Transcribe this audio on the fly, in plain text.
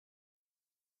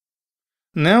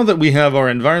Now that we have our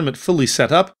environment fully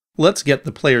set up, let's get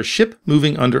the player's ship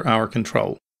moving under our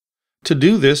control. To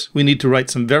do this, we need to write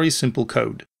some very simple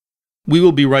code. We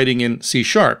will be writing in C#,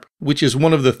 which is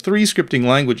one of the 3 scripting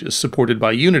languages supported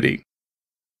by Unity.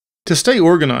 To stay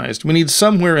organized, we need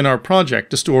somewhere in our project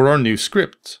to store our new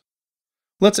scripts.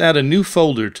 Let's add a new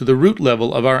folder to the root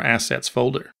level of our assets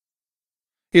folder.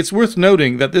 It's worth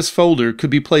noting that this folder could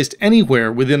be placed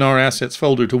anywhere within our assets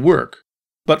folder to work,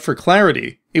 but for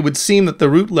clarity, it would seem that the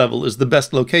root level is the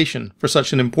best location for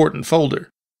such an important folder.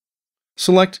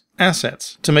 Select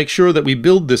Assets to make sure that we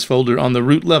build this folder on the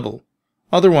root level.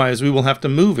 Otherwise, we will have to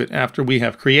move it after we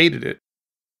have created it.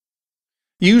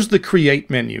 Use the Create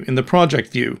menu in the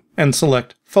project view and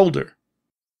select Folder.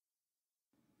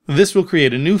 This will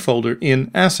create a new folder in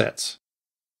Assets.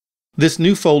 This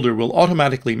new folder will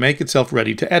automatically make itself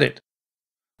ready to edit.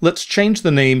 Let's change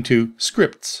the name to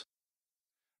Scripts,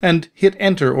 and hit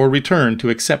Enter or Return to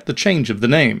accept the change of the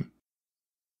name.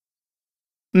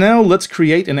 Now let's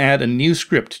create and add a new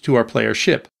script to our player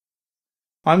ship.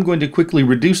 I'm going to quickly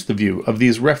reduce the view of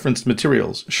these referenced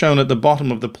materials shown at the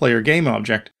bottom of the player game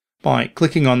object by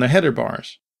clicking on the header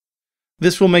bars.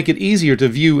 This will make it easier to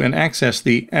view and access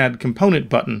the Add Component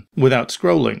button without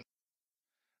scrolling.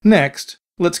 Next,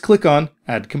 let's click on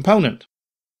Add Component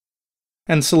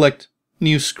and select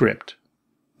New Script.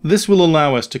 This will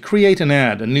allow us to create and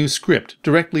add a new script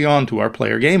directly onto our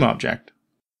player game object.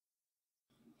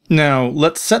 Now,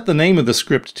 let's set the name of the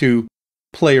script to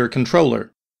Player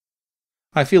Controller.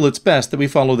 I feel it's best that we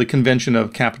follow the convention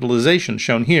of capitalization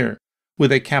shown here,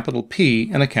 with a capital P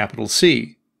and a capital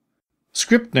C.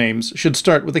 Script names should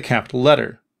start with a capital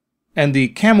letter, and the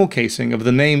camel casing of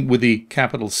the name with the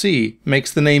capital C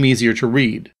makes the name easier to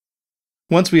read.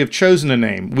 Once we have chosen a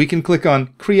name, we can click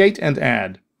on Create and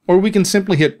Add, or we can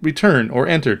simply hit Return or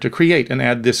Enter to create and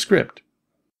add this script.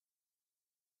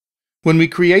 When we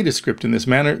create a script in this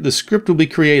manner, the script will be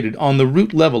created on the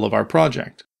root level of our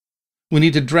project. We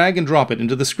need to drag and drop it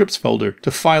into the Scripts folder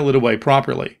to file it away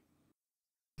properly.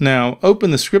 Now,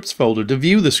 open the Scripts folder to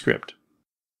view the script.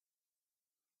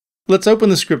 Let's open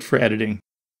the script for editing.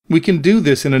 We can do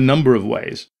this in a number of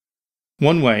ways.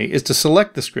 One way is to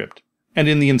select the script, and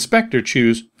in the inspector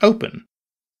choose Open.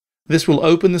 This will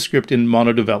open the script in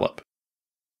MonoDevelop.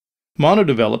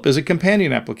 MonoDevelop is a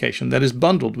companion application that is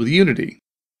bundled with Unity.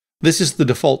 This is the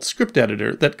default script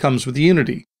editor that comes with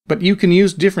Unity, but you can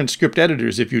use different script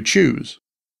editors if you choose.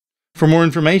 For more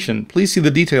information, please see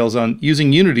the details on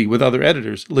using Unity with other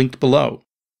editors linked below.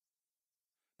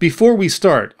 Before we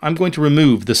start, I'm going to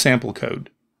remove the sample code.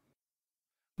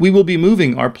 We will be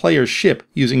moving our player's ship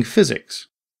using physics,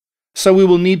 so we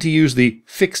will need to use the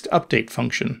fixed update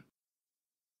function.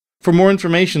 For more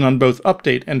information on both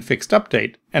update and fixed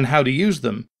update, and how to use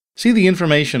them, see the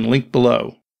information linked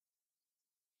below.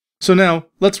 So now,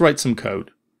 let's write some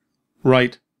code.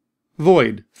 Write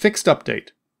void fixed update.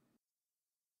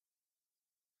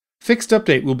 Fixed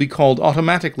update will be called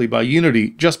automatically by Unity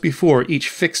just before each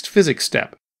fixed physics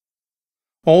step.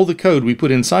 All the code we put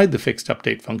inside the fixed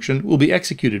update function will be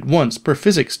executed once per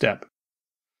physics step.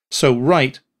 So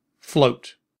write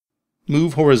float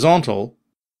move horizontal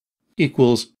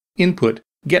equals input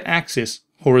get axis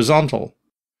horizontal,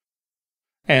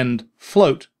 and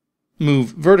float move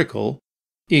vertical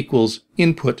equals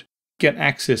input get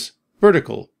axis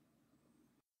vertical.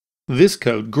 This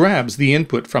code grabs the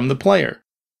input from the player.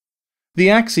 The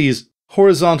axes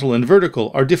horizontal and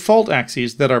vertical are default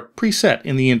axes that are preset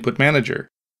in the input manager.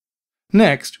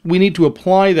 Next, we need to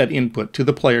apply that input to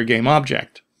the player game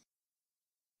object.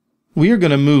 We are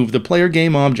going to move the player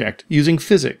game object using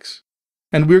physics,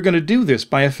 and we're going to do this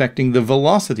by affecting the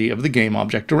velocity of the game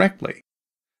object directly.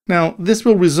 Now, this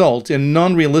will result in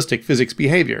non-realistic physics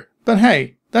behavior, but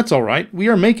hey, that's alright, we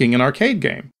are making an arcade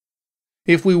game.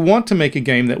 If we want to make a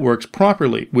game that works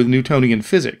properly with Newtonian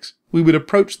physics, we would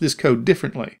approach this code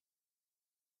differently.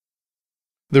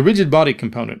 The rigid body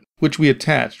component, which we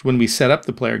attached when we set up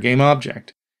the player game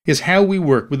object, is how we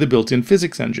work with the built-in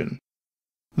physics engine.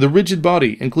 The rigid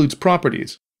body includes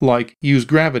properties like use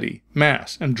gravity,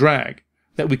 mass, and drag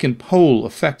that we can pole,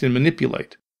 affect, and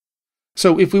manipulate.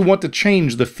 So if we want to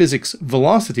change the physics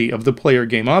velocity of the player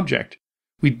game object,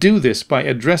 we do this by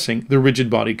addressing the rigid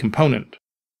body component.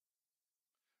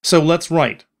 So let's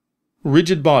write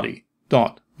rigid body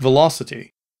dot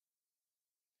velocity.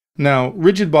 Now,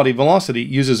 rigid body velocity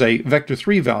uses a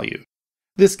vector3 value.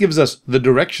 This gives us the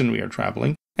direction we are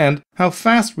traveling and how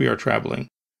fast we are traveling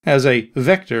as a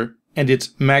vector and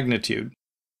its magnitude.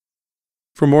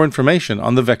 For more information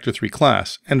on the vector3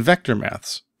 class and vector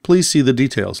maths, please see the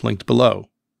details linked below.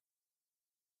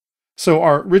 So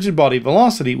our rigid body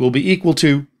velocity will be equal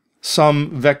to some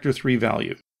vector3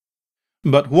 value.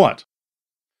 But what?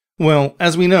 Well,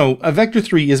 as we know, a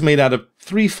vector3 is made out of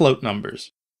 3 float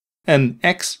numbers, an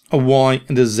x, a y,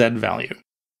 and a z value.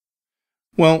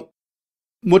 Well,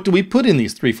 what do we put in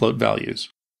these 3 float values?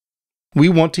 We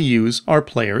want to use our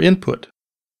player input.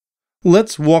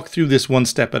 Let's walk through this one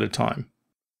step at a time.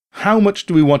 How much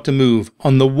do we want to move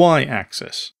on the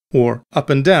y-axis, or up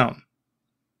and down?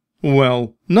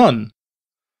 Well, none.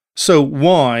 So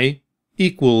y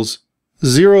equals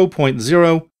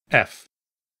 0.0 f.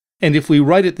 And if we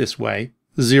write it this way,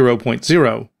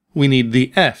 0.0, we need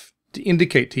the f to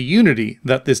indicate to Unity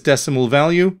that this decimal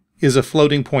value is a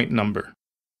floating point number.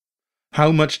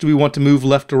 How much do we want to move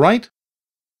left to right?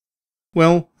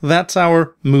 Well, that's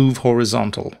our move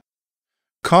horizontal.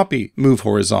 Copy move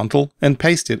horizontal and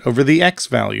paste it over the x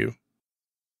value.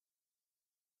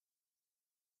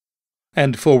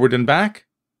 And forward and back?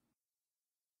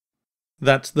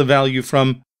 That's the value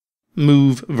from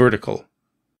move vertical.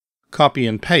 Copy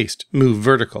and paste move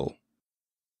vertical.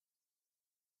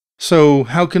 So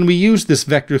how can we use this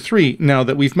vector3 now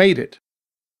that we've made it?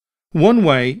 One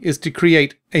way is to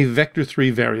create a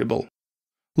vector3 variable.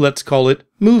 Let's call it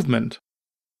movement.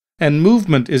 And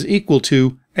movement is equal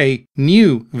to a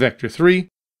new vector3,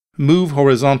 move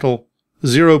horizontal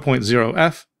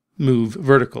 0.0f, move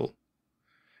vertical.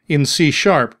 In C#,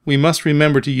 we must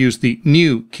remember to use the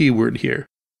new keyword here.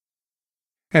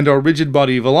 And our rigid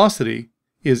body velocity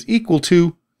is equal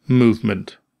to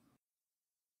movement.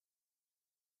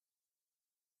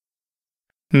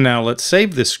 Now let's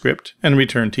save this script and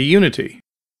return to Unity.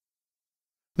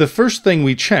 The first thing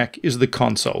we check is the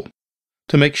console,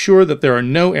 to make sure that there are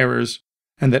no errors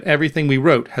and that everything we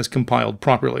wrote has compiled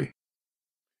properly.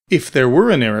 If there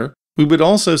were an error, we would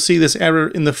also see this error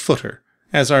in the footer,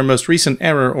 as our most recent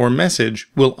error or message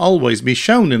will always be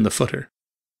shown in the footer.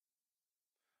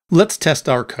 Let's test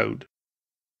our code.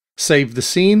 Save the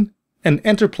scene and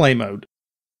enter play mode.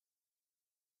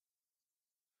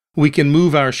 We can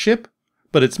move our ship,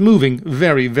 but it's moving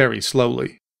very, very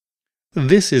slowly.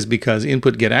 This is because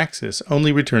input-get-axis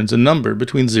only returns a number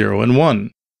between 0 and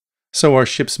 1, so our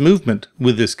ship's movement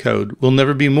with this code will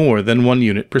never be more than 1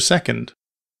 unit per second.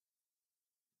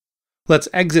 Let's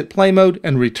exit play mode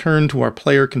and return to our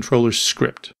player controller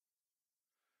script.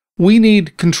 We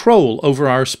need control over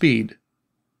our speed,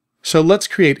 so let's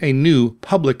create a new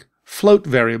public float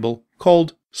variable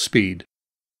called speed.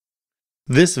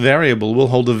 This variable will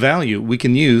hold a value we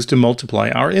can use to multiply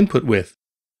our input with.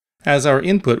 As our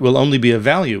input will only be a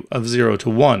value of 0 to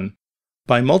 1,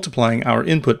 by multiplying our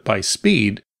input by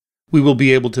speed, we will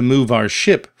be able to move our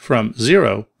ship from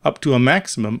 0 up to a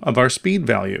maximum of our speed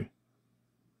value.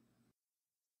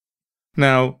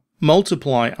 Now,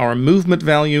 multiply our movement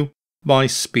value by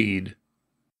speed.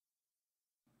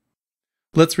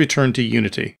 Let's return to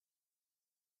Unity.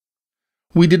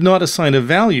 We did not assign a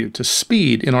value to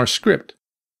speed in our script.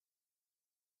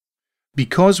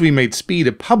 Because we made speed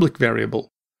a public variable,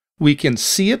 we can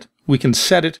see it, we can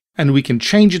set it, and we can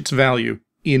change its value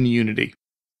in Unity.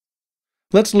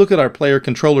 Let's look at our player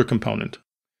controller component.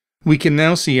 We can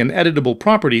now see an editable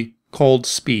property called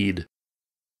speed.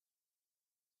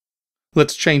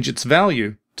 Let's change its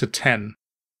value to 10.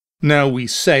 Now we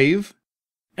save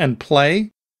and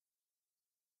play,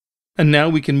 and now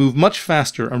we can move much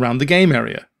faster around the game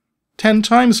area. 10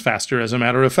 times faster, as a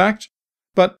matter of fact.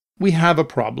 But we have a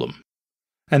problem.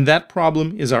 And that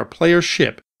problem is our player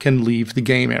ship can leave the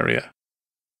game area.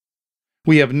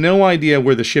 We have no idea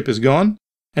where the ship is gone,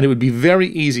 and it would be very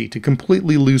easy to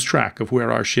completely lose track of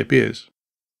where our ship is.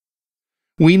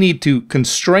 We need to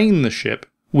constrain the ship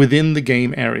within the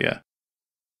game area.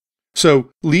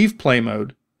 So leave play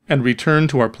mode and return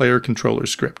to our player controller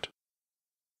script.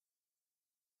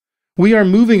 We are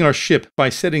moving our ship by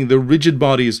setting the rigid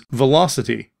body's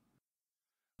velocity.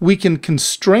 We can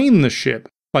constrain the ship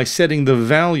by setting the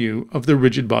value of the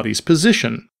rigid body's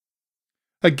position.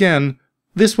 Again,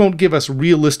 this won't give us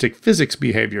realistic physics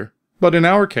behavior, but in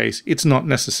our case, it's not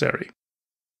necessary.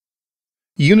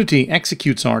 Unity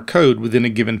executes our code within a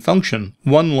given function,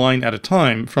 one line at a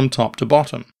time from top to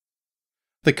bottom.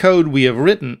 The code we have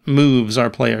written moves our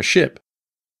player ship.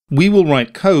 We will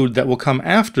write code that will come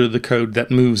after the code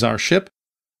that moves our ship,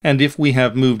 and if we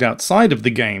have moved outside of the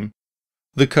game,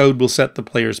 the code will set the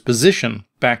player's position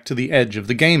back to the edge of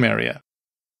the game area.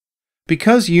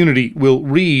 Because Unity will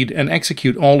read and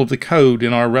execute all of the code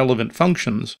in our relevant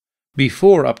functions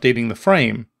before updating the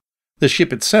frame, the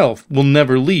ship itself will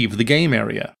never leave the game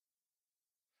area.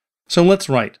 So let's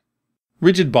write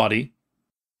rigid body,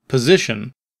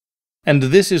 position, and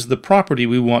this is the property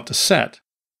we want to set,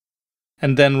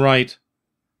 and then write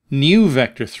new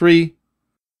vector3,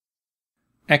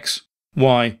 x,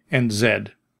 y, and z.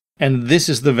 And this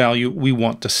is the value we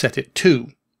want to set it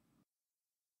to.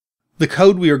 The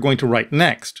code we are going to write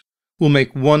next will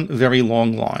make one very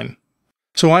long line.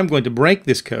 So I'm going to break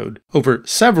this code over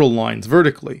several lines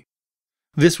vertically.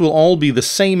 This will all be the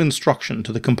same instruction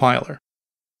to the compiler.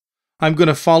 I'm going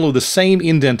to follow the same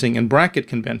indenting and bracket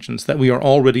conventions that we are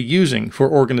already using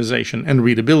for organization and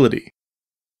readability.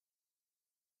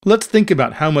 Let's think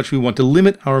about how much we want to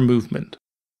limit our movement.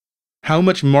 How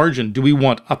much margin do we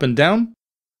want up and down?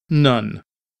 None.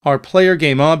 Our player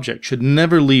game object should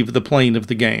never leave the plane of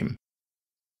the game.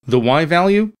 The y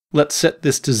value? Let's set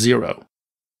this to 0.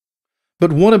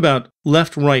 But what about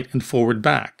left, right, and forward,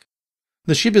 back?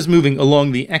 The ship is moving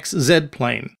along the xz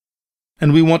plane,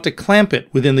 and we want to clamp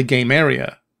it within the game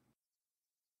area.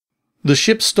 The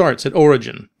ship starts at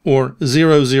origin, or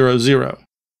 0, 0, 0.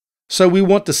 So we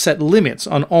want to set limits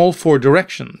on all 4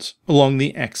 directions along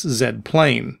the xz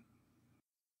plane.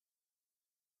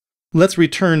 Let's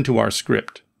return to our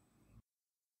script.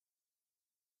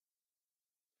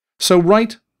 So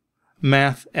write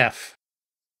mathf.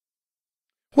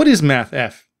 What is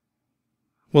mathf?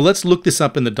 Well, let's look this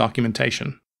up in the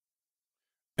documentation.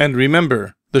 And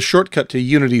remember, the shortcut to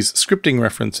Unity's scripting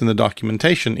reference in the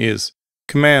documentation is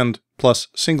Command plus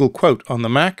single quote on the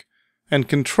Mac and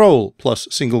Control plus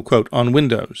single quote on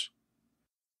Windows.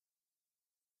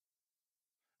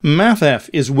 mathf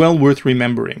is well worth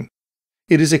remembering.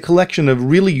 It is a collection of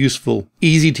really useful,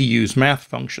 easy-to-use math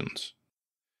functions.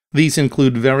 These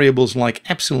include variables like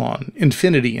epsilon,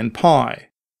 infinity, and pi,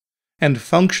 and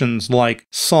functions like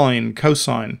sine,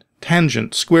 cosine,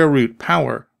 tangent, square root,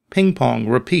 power, ping-pong,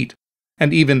 repeat,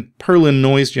 and even Perlin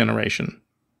noise generation.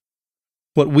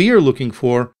 What we are looking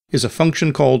for is a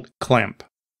function called clamp.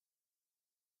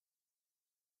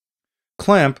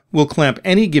 Clamp will clamp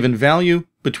any given value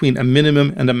between a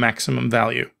minimum and a maximum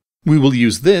value. We will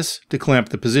use this to clamp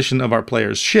the position of our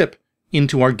player's ship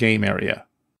into our game area.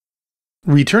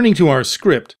 Returning to our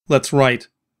script, let's write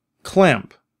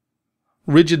clamp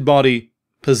rigid body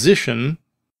position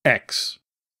x,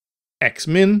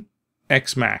 xmin,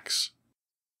 xmax.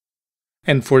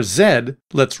 And for z,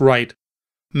 let's write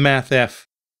mathf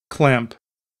clamp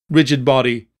rigid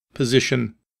body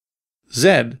position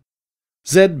z,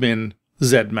 zmin,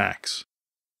 zmax.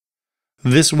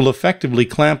 This will effectively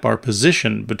clamp our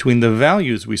position between the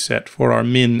values we set for our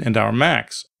min and our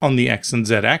max on the x and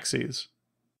z axes.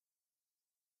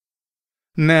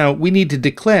 Now we need to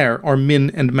declare our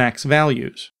min and max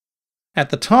values. At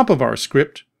the top of our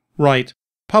script, write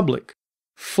public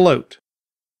float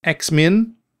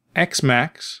xmin,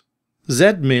 xmax,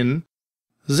 zmin,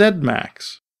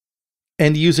 zmax.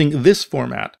 And using this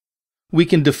format, we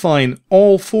can define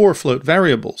all 4 float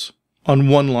variables on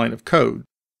one line of code.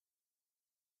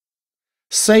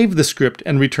 Save the script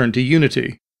and return to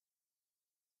Unity.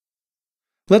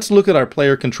 Let's look at our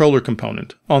player controller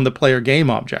component on the player game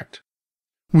object.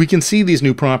 We can see these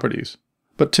new properties,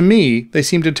 but to me, they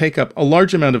seem to take up a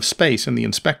large amount of space in the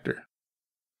inspector.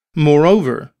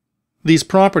 Moreover, these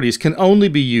properties can only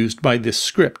be used by this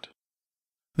script.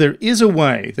 There is a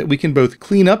way that we can both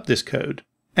clean up this code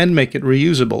and make it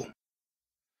reusable.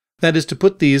 That is to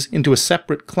put these into a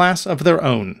separate class of their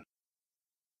own.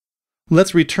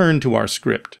 Let's return to our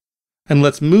script, and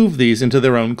let's move these into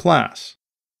their own class.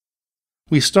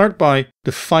 We start by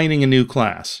defining a new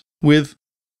class with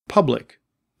public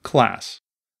class,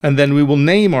 and then we will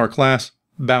name our class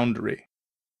boundary.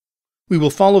 We will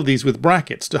follow these with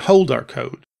brackets to hold our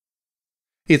code.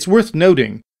 It's worth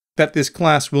noting that this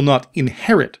class will not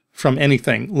inherit from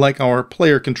anything like our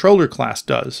player controller class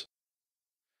does.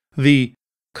 The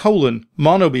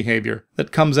mono behavior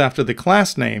that comes after the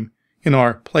class name in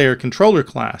our player controller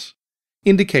class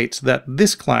indicates that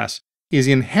this class is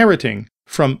inheriting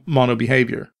from mono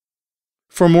behavior.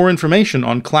 For more information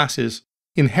on classes,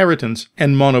 inheritance,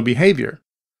 and mono behavior,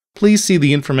 please see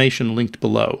the information linked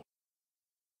below.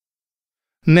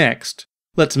 Next,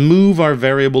 let's move our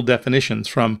variable definitions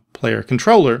from player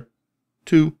controller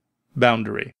to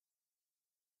boundary.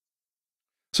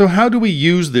 So how do we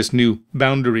use this new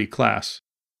boundary class?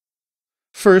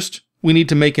 First, we need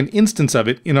to make an instance of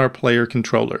it in our player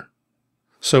controller.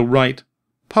 So write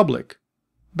public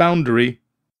boundary,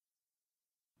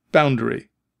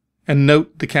 and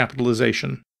note the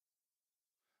capitalization.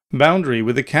 Boundary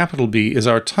with a capital B is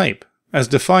our type, as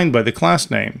defined by the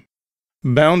class name.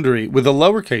 Boundary with a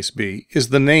lowercase b is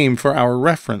the name for our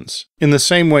reference, in the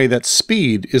same way that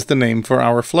speed is the name for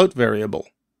our float variable.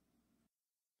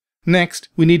 Next,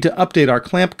 we need to update our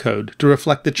clamp code to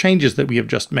reflect the changes that we have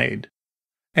just made.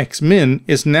 Xmin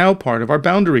is now part of our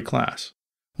boundary class,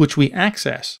 which we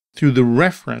access through the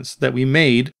reference that we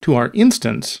made to our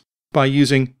instance by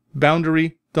using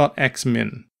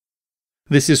boundary.xmin.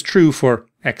 This is true for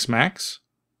xmax,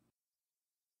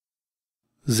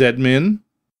 zmin,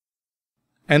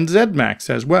 and zmax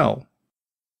as well.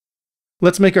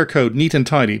 Let's make our code neat and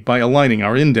tidy by aligning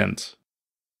our indents.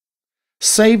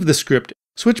 Save the script,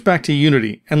 switch back to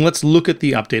Unity, and let's look at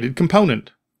the updated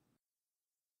component.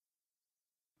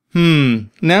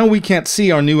 Now we can't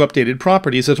see our new updated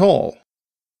properties at all.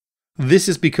 This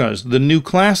is because the new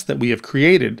class that we have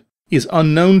created is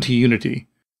unknown to Unity,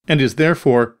 and is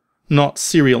therefore not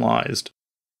serialized.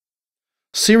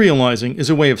 Serializing is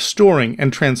a way of storing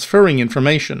and transferring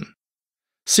information.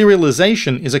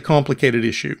 Serialization is a complicated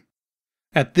issue.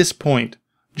 At this point,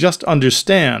 just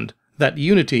understand that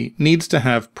Unity needs to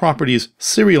have properties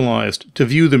serialized to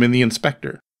view them in the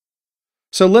inspector.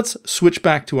 So let's switch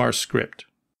back to our script.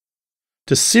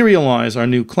 To serialize our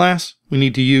new class, we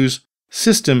need to use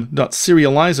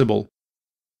system.serializable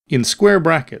in square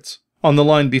brackets on the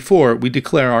line before we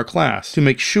declare our class to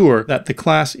make sure that the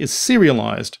class is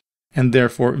serialized and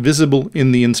therefore visible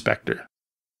in the inspector.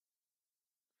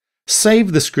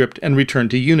 Save the script and return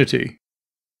to Unity.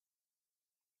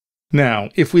 Now,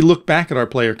 if we look back at our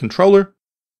player controller,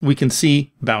 we can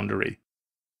see Boundary.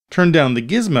 Turn down the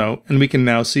gizmo and we can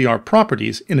now see our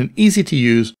properties in an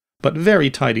easy-to-use but very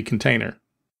tidy container.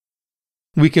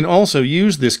 We can also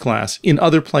use this class in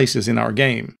other places in our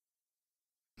game.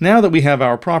 Now that we have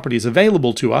our properties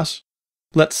available to us,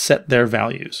 let's set their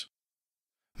values.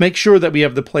 Make sure that we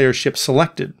have the player ship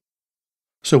selected.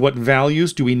 So what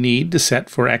values do we need to set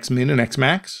for xmin and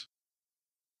xmax?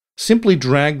 Simply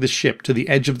drag the ship to the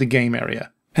edge of the game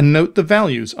area and note the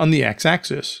values on the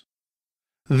x-axis.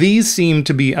 These seem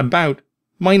to be about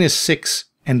 -6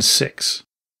 and 6.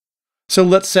 So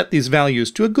let's set these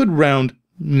values to a good round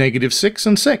 -6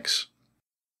 and 6.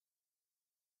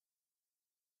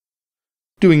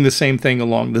 Doing the same thing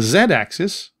along the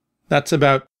z-axis, that's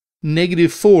about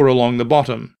 -4 along the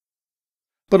bottom.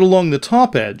 But along the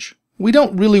top edge, we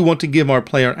don't really want to give our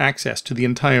player access to the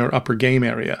entire upper game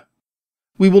area.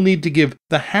 We will need to give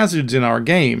the hazards in our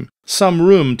game some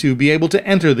room to be able to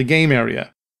enter the game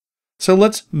area. So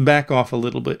let's back off a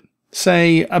little bit,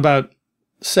 say about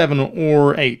 7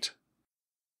 or 8.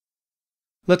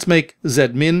 Let's make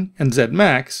zmin and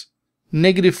zmax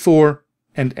 -4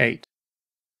 and 8.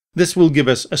 This will give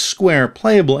us a square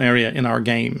playable area in our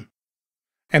game,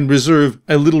 and reserve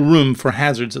a little room for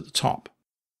hazards at the top.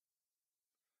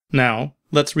 Now,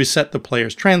 let's reset the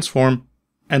player's transform,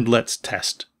 and let's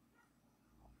test.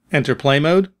 Enter play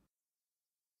mode,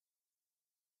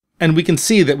 and we can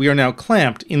see that we are now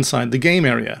clamped inside the game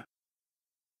area.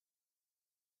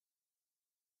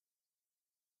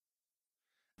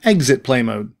 Exit play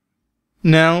mode.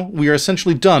 Now we are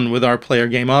essentially done with our player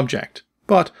game object,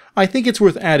 but I think it's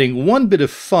worth adding one bit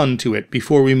of fun to it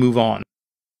before we move on.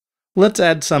 Let's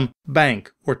add some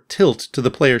bank or tilt to the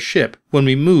player ship when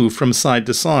we move from side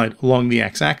to side along the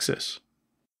x-axis.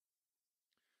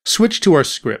 Switch to our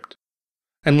script,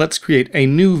 and let's create a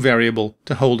new variable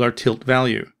to hold our tilt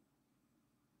value.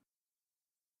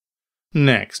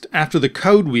 Next, after the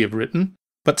code we have written,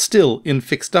 but still in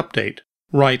fixed update,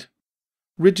 write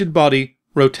rigid body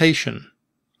rotation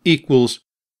equals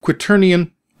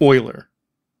quaternion Euler.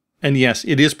 And yes,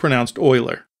 it is pronounced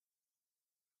Euler,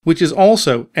 which is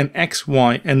also an x,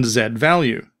 y, and z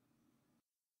value.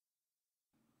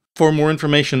 For more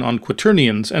information on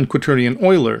quaternions and quaternion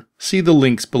Euler, see the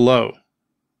links below.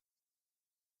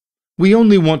 We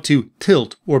only want to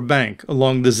tilt or bank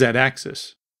along the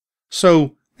z-axis,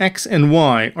 so x and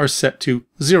y are set to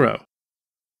 0.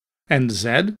 And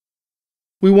z?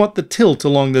 We want the tilt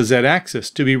along the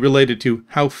z-axis to be related to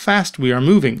how fast we are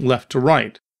moving left to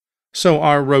right, so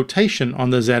our rotation on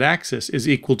the z-axis is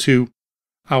equal to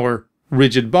our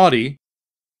rigid body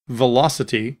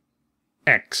velocity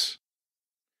x,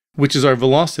 which is our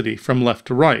velocity from left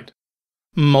to right,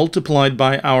 multiplied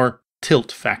by our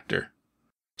tilt factor,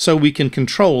 so we can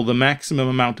control the maximum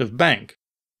amount of bank.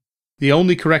 The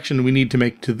only correction we need to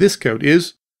make to this code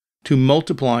is to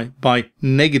multiply by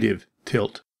negative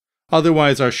tilt.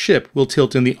 Otherwise our ship will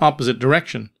tilt in the opposite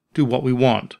direction to what we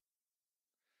want.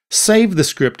 Save the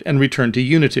script and return to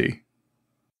Unity.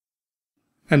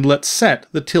 And let's set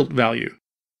the tilt value.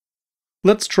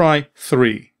 Let's try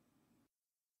 3.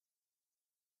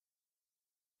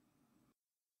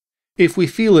 If we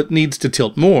feel it needs to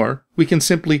tilt more, we can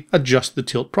simply adjust the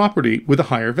tilt property with a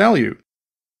higher value.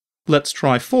 Let's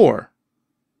try 4.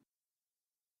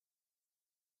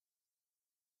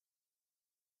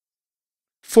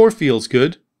 4 feels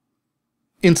good.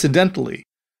 Incidentally,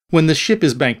 when the ship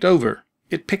is banked over,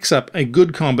 it picks up a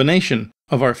good combination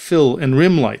of our fill and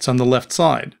rim lights on the left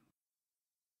side.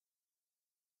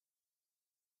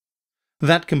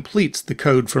 That completes the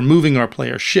code for moving our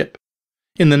player's ship.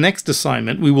 In the next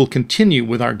assignment, we will continue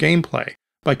with our gameplay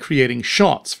by creating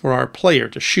shots for our player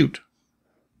to shoot.